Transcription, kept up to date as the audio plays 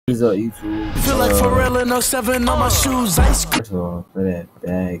is up, YouTube? Feel like Pharrell and 07 on my shoes. Ice cream. First of all, for that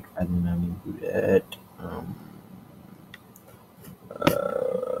bag, I did not mean to do that.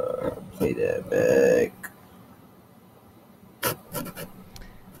 Play that back.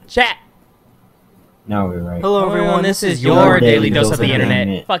 Chat. Now we're right. Hello everyone, this is your daily dose of the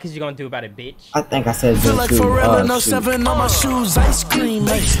internet. Fuck is you gonna do about it, bitch? I think I said Feel like Pharrell and 07 on my shoes. Ice cream.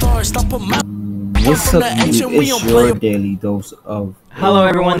 Make stars stop a mouth. What's up, YouTube? It's your daily dose of. Hello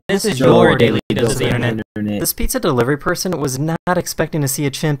everyone, this is your daily dose of the internet. This pizza delivery person was not expecting to see a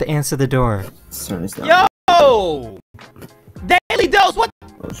chimp answer the door. Turn this down. Yo! Daily dose, what?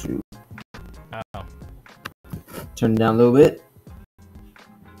 Oh shoot. Oh. Turn it down a little bit.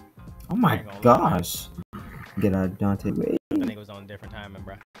 Oh my gosh. Get out of Dante way. I think it was on a different timing,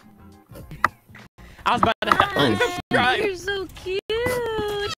 bro. I was about to You're so cute.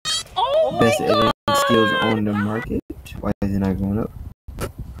 Oh Best my editing god! skills on the market. Why is it not going up?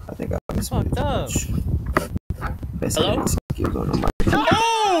 I think I missed it too much. Best editing skills on the market.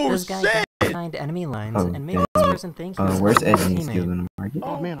 Oh This guy shit! can find enemy lines Oh, and make this person think he's a worst real editing skills teammate. on the market.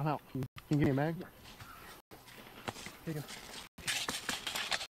 Oh man, I'm out. Can you give me a mag?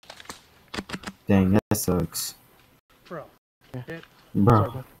 Dang, that sucks. Bro. Yeah. Bro.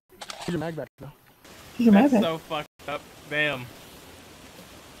 Sorry, bro. Here's your mag back, bro. Here's your That's mag so fucked up. Damn.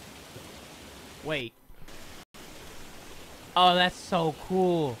 Wait. Oh, that's so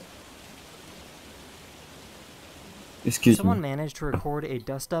cool. Excuse Someone me. managed to record a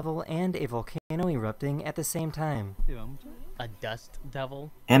dust devil and a volcano erupting at the same time. A dust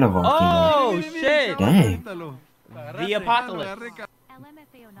devil? And a volcano. Oh shit! Dang. The apocalypse.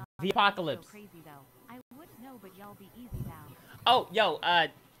 The apocalypse. Oh, yo,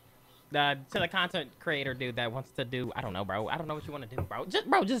 to the content creator dude that wants to do, I don't know, bro. I don't know what you want to do, bro.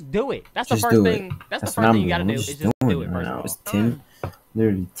 Just do it. That's the Just first do thing. it. That's the what first I'm thing you gotta doing. do. I'm Is just just doing do it it. right First now. of It's all. 10.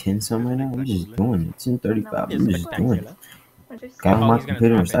 Literally 10 something right now. I'm just doing it. It's 10:35. I'm just doing it. Got on Oh, my he's gonna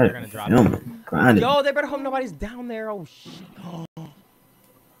computer and drop it. They're started gonna drop filming. Grinding. Yo, they better hope nobody's down there. Oh shit.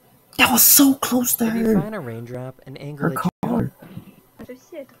 That was so close to If you her. find a raindrop and angle Her it car.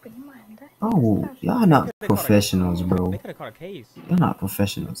 Oh, y'all not professionals, bro. They could have caught a case. You're not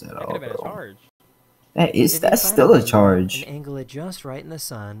professionals at That all, could have been a bro. charge. That's still a charge. and angle it just right in the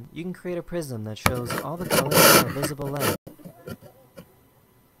sun, you can create a prism that shows all the colors of a visible light.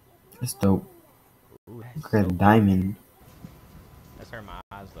 That's dope. Ooh, that's Create a so- diamond. That's hurt my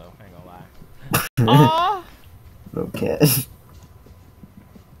eyes though. I ain't gonna lie. Aww. Little cat.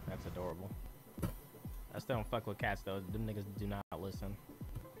 That's adorable. I still don't fuck with cats though. Them niggas do not listen.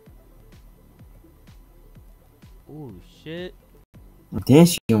 Ooh shit. Then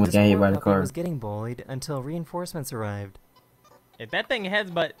she almost This got hit poor by the puppy car. was getting bullied until reinforcements arrived. If that thing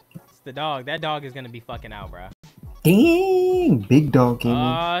headsbutts the dog, that dog is gonna be fucking out, bro. Dang, big dog came in.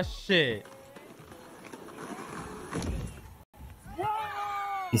 Oh shit.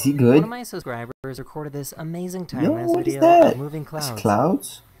 Is he One good? of my subscribers recorded this amazing Yo, time-lapse what is video that? of moving clouds. That's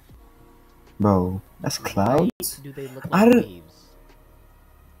clouds? Bro, that's clouds? Why do they look I like don't- waves?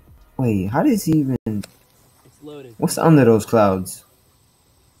 Wait, how does he even... It's loaded. What's under those clouds?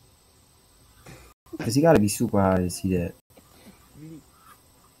 Because he gotta be super high to see that.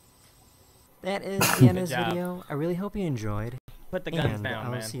 That is the end of Good this job. video. I really hope you enjoyed. Put the guns And down,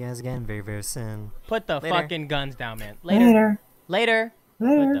 I'll man. see you guys again very, very soon. Put the Later. fucking guns down, man. Later. Later. Put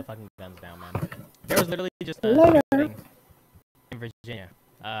the Later. fucking guns down, man. There was literally just a Later. shooting in Virginia.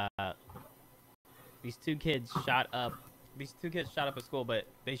 These two kids shot up a school, but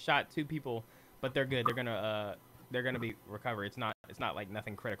they shot two people, but they're good. They're gonna be recovered. It's not like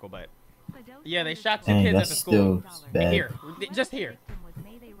nothing critical, but yeah, they shot two Dang, kids at that's the school. still bad. Here, just here.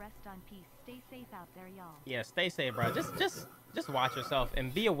 Yeah, stay safe, bro. Just watch yourself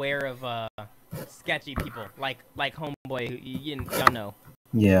and be aware of sketchy people like homeboy who y'all know.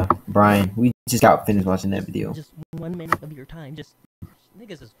 Yeah, Brian, we just got finished watching that video. Just 1 minute of your time. Just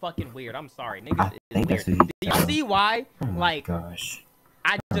niggas is fucking weird. I'm sorry, niggas I is think weird. that's what Do you see why? Oh my Like, gosh.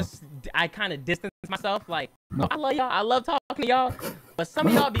 I kind of distance myself. Like, I love y'all. I love talking to y'all. But some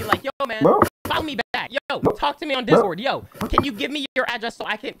of y'all be like, yo, man, Bro, follow me back. Yo, talk to me on Discord. Yo, can you give me your address so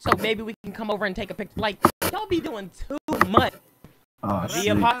maybe we can come over and take a picture? Like, y'all be doing too much. oh The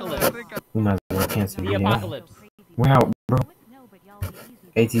shit. apocalypse. We might as well cancel The the video. apocalypse. We're out, bro.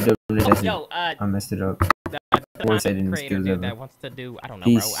 ATW, that's it. Yo, I messed it up. the Worst content editing creator skills dude ever. that wants to do, I don't know,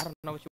 Peace. bro. I don't know what you